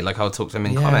every day. Like, I'll talk to them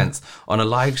in comments, on a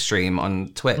live stream, on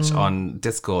Twitch, on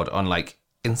Discord, on like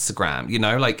Instagram, you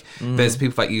know, like there's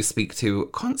people that you speak to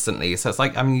constantly. So it's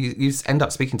like, I mean, you end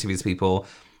up speaking to these people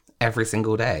every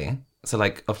single day. So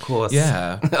like, of course,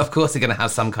 of course you're going to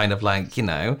have some kind of like, you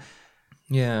know,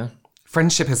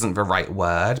 friendship isn't the right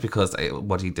word, because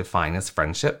what do you define as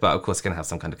friendship? But of course you're going to have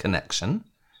some kind of connection.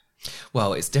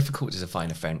 Well, it's difficult to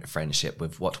define a friendship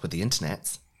with the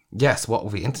internet. Yes, what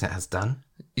the internet has done.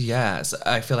 Yes,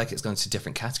 I feel like it's gone to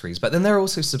different categories. But then there are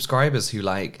also subscribers who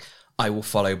like, I will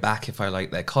follow back if I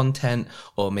like their content,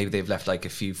 or maybe they've left like a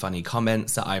few funny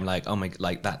comments that I'm like, oh my,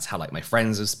 like that's how like my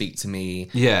friends will speak to me.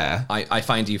 Yeah. I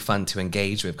find you fun to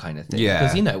engage with, kind of thing. Yeah.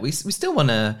 Because, you know, we still want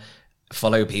to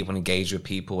follow people and engage with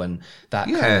people and that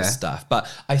kind of stuff.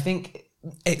 But I think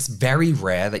it's very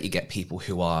rare that you get people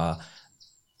who are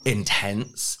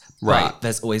intense. Right. But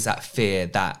there's always that fear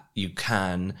that you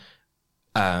can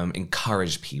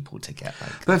encourage people to get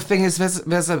like. But the thing is,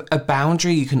 there's a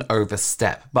boundary you can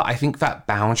overstep, but I think that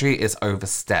boundary is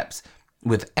overstepped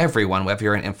with everyone, whether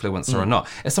you're an influencer or not.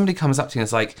 If somebody comes up to you and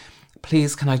is like,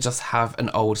 please, can I just have an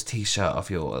old t-shirt of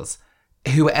yours?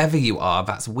 Whoever you are,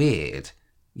 that's weird,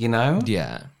 you know?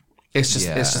 Yeah. It's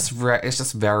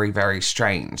just very, very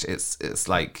strange. It's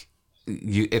like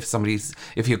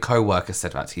if your co-worker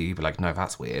said that to you, you'd be like, no,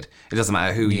 that's weird. It doesn't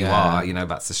matter who you are, you know,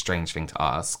 that's a strange thing to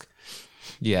ask.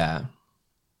 Yeah.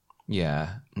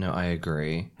 Yeah. No, I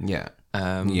agree. Yeah.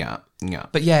 Yeah.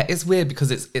 But yeah, it's weird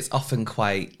because it's often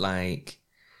quite like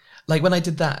when I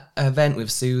did that event with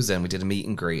Susan, we did a meet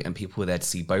and greet and people were there to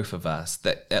see both of us.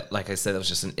 That, like I said, it was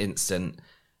just an instant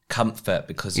comfort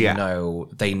because they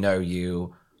know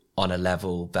you on a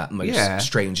level that most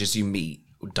strangers you meet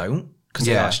don't, because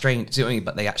they are strangers. Do you know what I mean?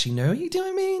 But they actually know you. Do you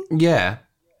know what I mean? Yeah.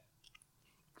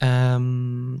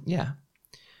 Yeah.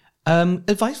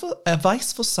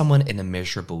 Advice for someone in a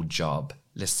miserable job.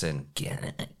 Listen, get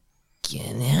it. Do you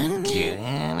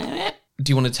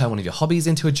want to turn one of your hobbies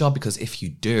into a job? Because if you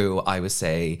do, I would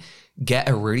say get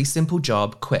a really simple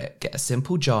job, quit. Get a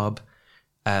simple job,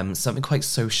 something quite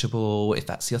sociable, if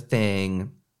that's your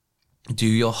thing. Do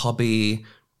your hobby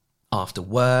after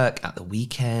work, at the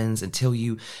weekends, until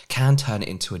you can turn it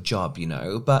into a job, you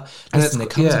know? But listen, there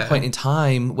comes a point in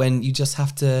time when you just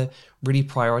have to really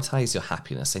prioritize your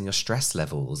happiness and your stress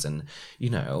levels and, you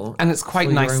know. And it's quite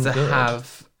nice to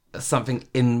have something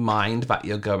in mind that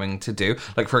you're going to do.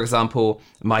 Like, for example,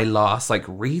 my last like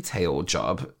retail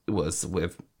job was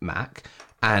with Mac,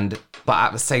 but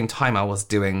at the same time I was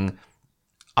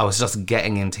just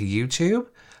getting into YouTube.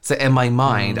 So in my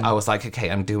mind, I was like, okay,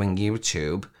 I'm doing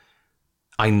YouTube.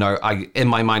 In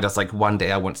my mind, I was like, one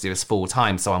day I want to do this full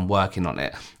time, so I'm working on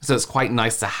it. So it's quite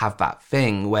nice to have that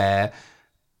thing where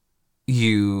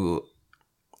you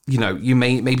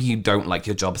maybe you don't like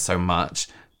your job so much,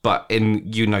 but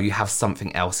you have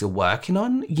something else you're working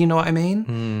on. You know what I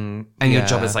mean? And your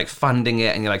job is like funding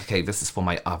it, and you're like, okay, this is for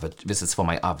my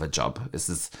other job. This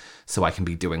is so I can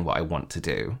be doing what I want to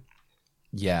do.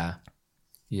 Yeah.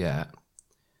 Yeah.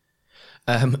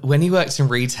 When you worked in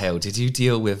retail, did you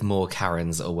deal with more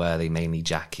Karens or were they mainly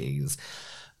Jackies?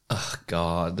 Oh,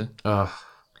 God.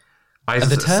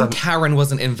 The term Karen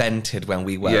wasn't invented when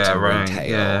we worked in retail.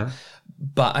 Yeah.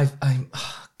 But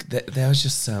there was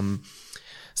just some...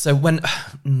 So when...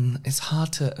 it's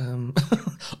hard to...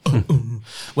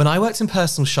 When I worked in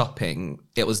personal shopping,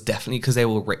 it was definitely because they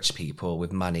were rich people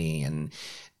with money and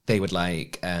they would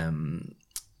like...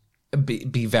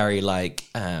 be very like...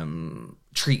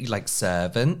 treat you like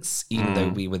servants, even though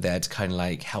we were there to kind of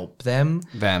like help them.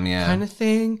 Kind of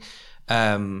thing.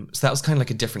 So that was kind of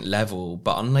like a different level.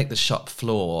 But on like the shop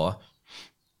floor,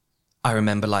 I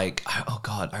remember like,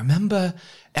 I remember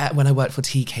when I worked for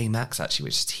TK Maxx, actually,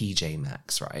 which is TJ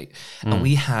Maxx, right? And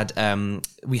we have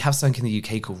something in the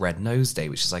UK called Red Nose Day,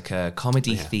 which is like a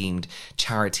comedy-themed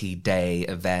charity day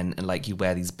event. And like you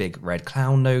wear these big red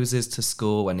clown noses to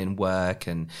school and in work.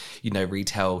 And, you know,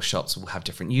 retail shops will have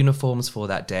different uniforms for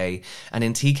that day. And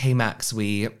in TK Maxx,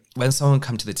 when someone would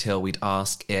come to the till, we'd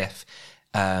ask if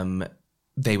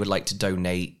they would like to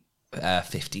donate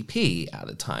 50p at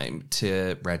the time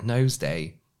to Red Nose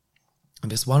Day.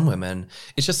 And this one woman,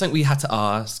 it's just something we had to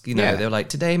ask, you know, they were like,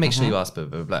 today, make sure you ask, blah,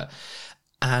 blah, blah.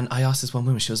 And I asked this one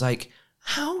woman, she was like,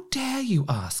 how dare you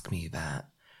ask me that?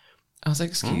 I was like,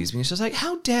 excuse me. She was like,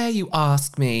 how dare you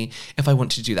ask me if I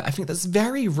want to do that? I think that's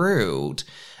very rude.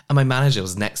 And my manager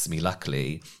was next to me,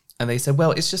 luckily. And they said, well,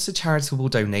 it's just a charitable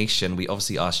donation. We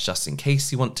obviously asked just in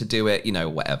case you want to do it, you know,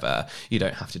 whatever. You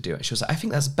don't have to do it. She was like, I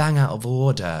think that's bang out of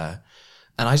order.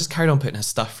 And I just carried on putting her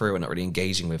stuff through and not really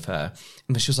engaging with her.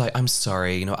 And she was like, I'm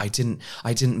sorry, you know, I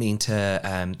didn't mean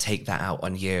to take that out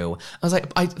on you. I was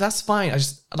like, that's fine.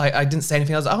 I didn't say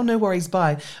anything. I was like, oh, no worries,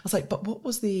 bye. I was like, but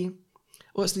what's the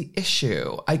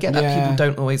issue? I get that people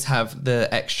don't always have the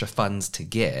extra funds to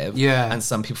give. Yeah. And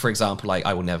some people, for example, like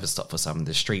I will never stop for someone in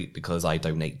the street because I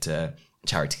donate to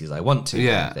charities I want to.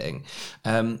 Yeah. Kind of thing.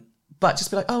 But just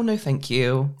be like, oh, no, thank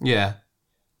you. Yeah.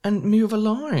 And move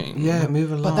along. Yeah,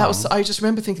 move along. But I just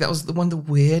remember thinking that was one of the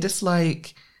weirdest,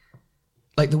 like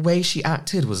the way she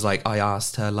acted was like, I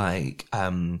asked her like,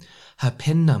 her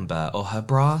PIN number or her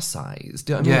bra size.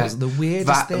 Do you know what I mean? It was the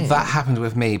weirdest thing. That happened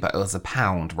with me, but it was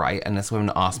 £1, right? And this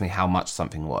woman asked me how much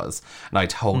something was. And I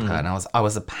told her, and I was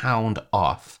 £1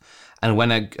 off. And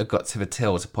when I got to the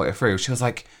till to put it through, she was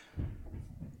like,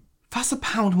 that's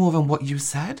 £1 more than what you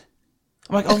said?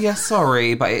 I'm like, oh yeah,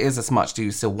 sorry, but it is this much. Do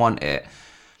you still want it?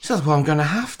 She says, well, I'm going to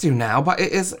have to now, but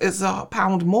it's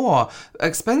 £1 more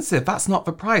expensive. That's not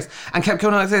the price. And kept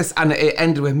going like this. And it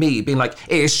ended with me being like,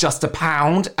 it is just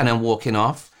 £1, and then walking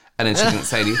off. And then she didn't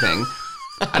say anything.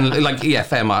 And like, yeah,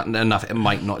 fair enough. It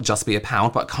might not just be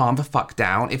 £1, but calm the fuck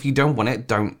down. If you don't want it,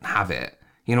 don't have it.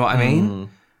 You know what I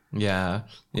mean? Yeah,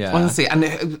 yeah. Honestly,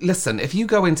 and listen, if you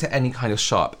go into any kind of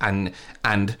shop and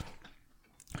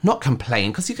not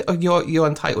complain, because you're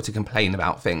entitled to complain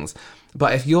about things,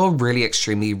 but if you're really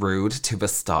extremely rude to the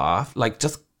staff, like,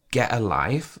 just get a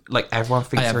life. Like, everyone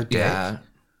thinks you're a dick. Yeah,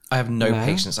 I have no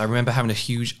patience. I remember having a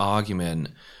huge argument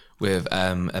with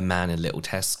a man in Little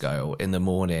Tesco in the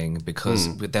morning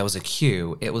because there was a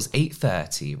queue. It was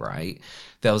 8:30, right?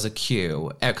 There was a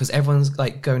queue because everyone's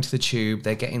like going to the tube.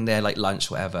 They're getting their like lunch,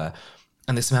 whatever.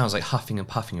 And this man was like huffing and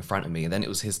puffing in front of me. And then it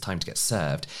was his time to get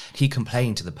served. He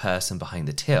complained to the person behind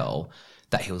the till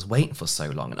that he was waiting for so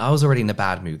long. And I was already in a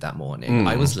bad mood that morning.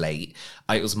 I was late.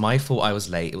 It was my fault I was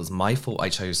late. It was my fault I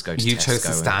chose to go to Tesco. You chose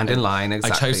to stand in line,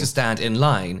 exactly. I chose to stand in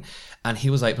line. And he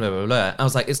was like, blah, blah, blah. I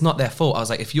was like, it's not their fault. I was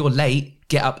like, if you're late,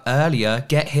 get up earlier,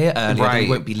 get here earlier, then you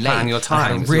won't be late. Plan your time.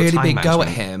 I had a really big go at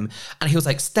him. And he was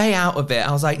like, stay out of it.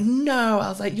 I was like, no. I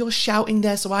was like, you're shouting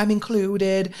there, so I'm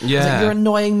included. Yeah. I was like, you're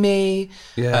annoying me.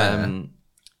 Yeah. And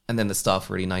then the staff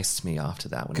were really nice to me after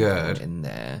that when I went in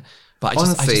there. But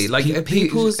honestly,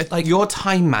 people's like, your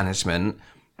time management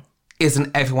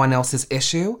isn't everyone else's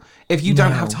issue. If you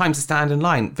don't have time to stand in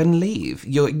line, then leave.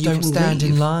 You don't stand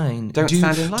in line. Don't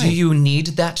stand in line. Do you need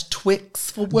that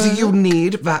Twix for work? Do you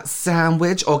need that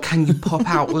sandwich, or can you pop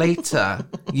out later?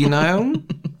 You know,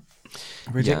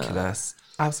 ridiculous.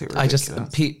 Yeah. Absolutely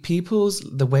ridiculous.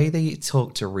 The way they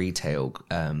talk to retail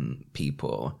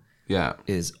people. Yeah,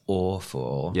 is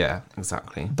awful. Yeah,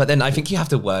 exactly. But then I think you have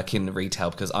to work in retail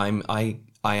because I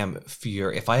am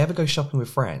furious. If I ever go shopping with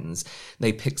friends,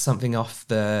 they pick something off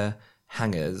the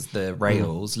hangers, the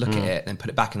rails, look at it and put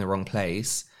it back in the wrong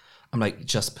place. I'm like,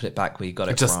 just put it back where you got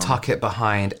it just from. Tuck it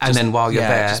behind, and then while you're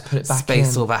there, just put it back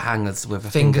space all the hangers with a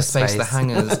finger space the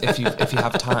hangers if you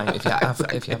have time, if you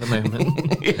have a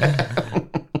moment. Yeah.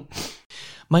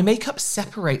 My makeup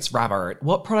separates, Robert.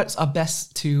 What products are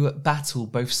best to battle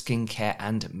both skincare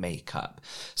and makeup?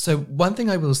 So one thing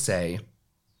I will say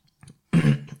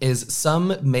is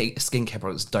some skincare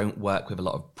products don't work with a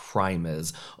lot of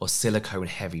primers or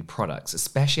silicone-heavy products,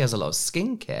 especially as a lot of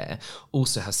skincare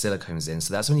also has silicones in.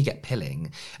 So that's when you get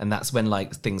pilling, and that's when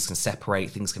like things can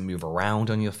separate, things can move around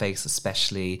on your face,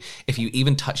 especially if you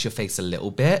even touch your face a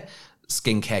little bit.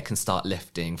 Skincare can start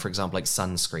lifting. For example, like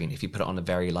sunscreen, if you put it on a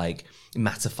very like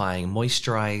mattifying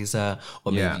moisturizer,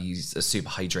 or maybe use a super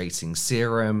hydrating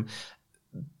serum,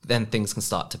 then things can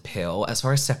start to pill. As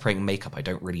far as separating makeup, I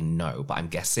don't really know, but I'm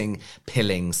guessing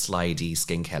pilling, slidey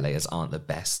skincare layers aren't the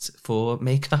best for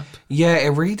makeup. Yeah,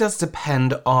 it really does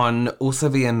depend on also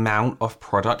the amount of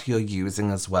product you're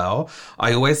using as well.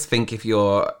 I always think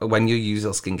when you use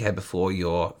your skincare before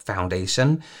your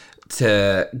foundation,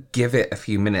 to give it a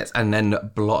few minutes and then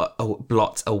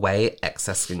blot away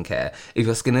excess skincare. If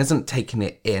your skin isn't taking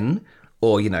it in,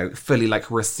 or, you know, fully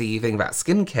like receiving that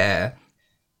skincare,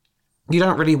 you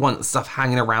don't really want stuff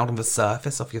hanging around on the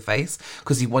surface of your face,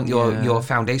 because you want your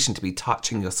foundation to be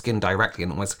touching your skin directly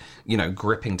and almost, you know,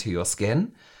 gripping to your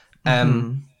skin.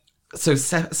 So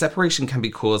separation can be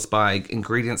caused by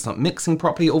ingredients not mixing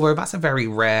properly, although that's a very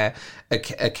rare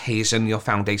occasion, your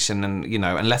foundation, and, you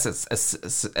know, unless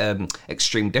it's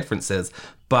extreme differences.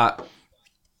 But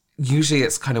usually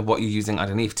it's kind of what you're using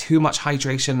underneath. Too much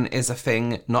hydration is a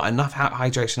thing, not enough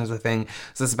hydration is a thing.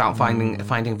 So it's about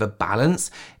finding the balance.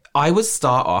 I would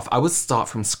start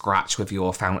from scratch with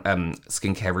your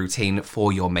skincare routine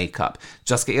for your makeup.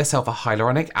 Just get yourself a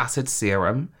hyaluronic acid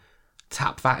serum,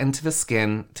 tap that into the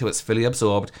skin till it's fully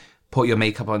absorbed, put your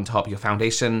makeup on top, your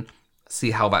foundation,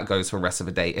 see how that goes for the rest of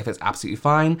the day. If it's absolutely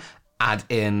fine, add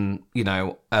in, you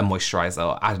know, a moisturizer,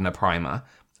 or add in a primer,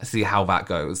 see how that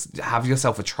goes. Have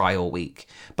yourself a trial week,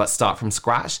 but start from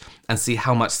scratch and see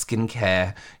how much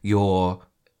skincare your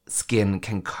skin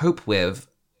can cope with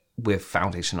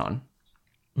foundation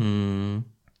on.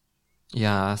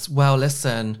 Yes. Well,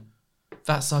 listen,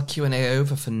 that's our Q&A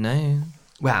over for now.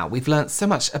 Wow, we've learnt so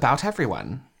much about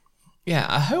everyone. Yeah,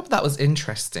 I hope that was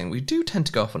interesting. We do tend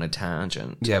to go off on a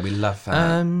tangent. Yeah, we love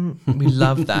that. We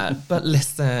love that. But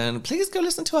listen, please go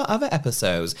listen to our other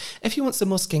episodes. If you want some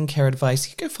more skincare advice,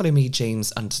 you can go follow me,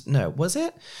 James _S_Welsh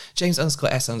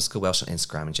on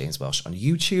Instagram and James Welsh on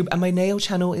YouTube. And my nail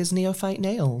channel is Neophyte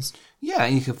Nails. Yeah,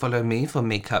 and you can follow me for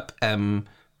makeup, I don't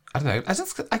know,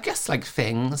 I guess like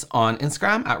things on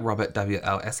Instagram at Robert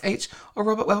WLSH or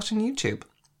Robert Welsh on YouTube.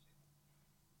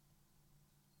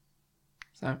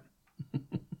 So.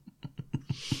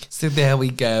 So there we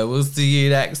go. We'll see you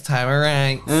next time, all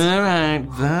right? All right,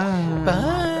 bye.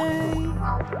 Bye.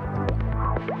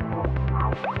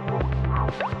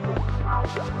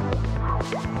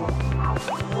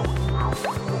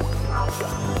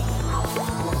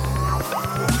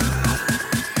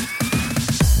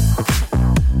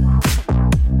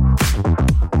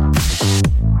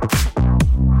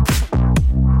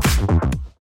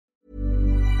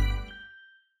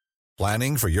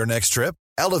 Planning for your next trip?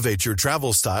 Elevate your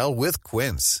travel style with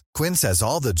Quince. Quince has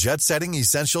all the jet-setting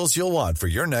essentials you'll want for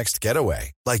your next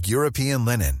getaway, like European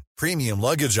linen, premium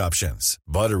luggage options,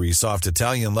 buttery soft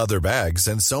Italian leather bags,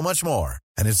 and so much more.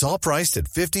 And it's all priced at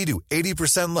 50 to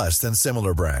 80% less than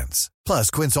similar brands. Plus,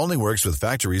 Quince only works with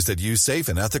factories that use safe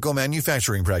and ethical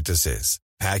manufacturing practices.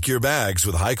 Pack your bags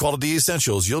with high-quality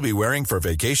essentials you'll be wearing for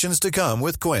vacations to come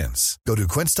with Quince. Go to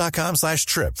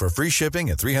quince.com/trip for free shipping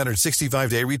and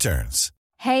 365-day returns.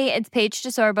 Hey, it's Paige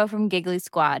DeSorbo from Giggly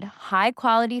Squad. High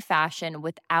quality fashion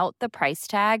without the price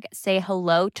tag. Say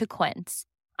hello to Quince.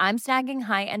 I'm snagging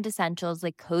high-end essentials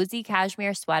like cozy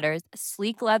cashmere sweaters,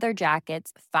 sleek leather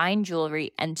jackets, fine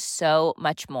jewelry, and so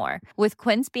much more. With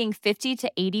Quince being 50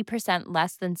 to 80%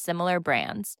 less than similar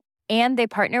brands. And they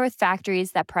partner with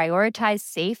factories that prioritize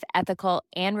safe, ethical,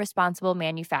 and responsible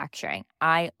manufacturing.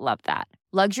 I love that.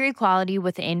 Luxury quality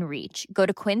within reach. Go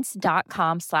to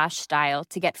quince.com/style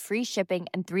to get free shipping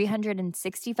and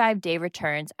 365-day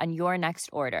returns on your next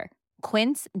order.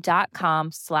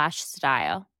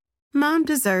 Quince.com/style. Mom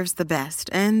deserves the best,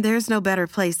 and there's no better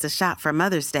place to shop for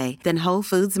Mother's Day than Whole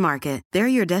Foods Market. They're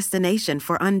your destination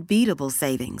for unbeatable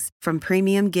savings, from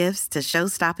premium gifts to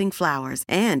show-stopping flowers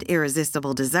and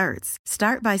irresistible desserts.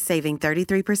 Start by saving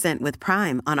 33% with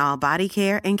Prime on all body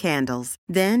care and candles.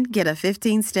 Then get a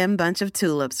 15-stem bunch of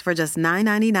tulips for just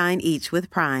 $9.99 each with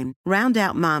Prime. Round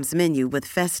out Mom's menu with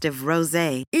festive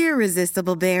rosé,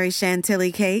 irresistible berry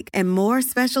chantilly cake, and more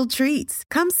special treats.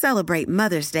 Come celebrate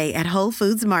Mother's Day at Whole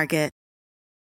Foods Market.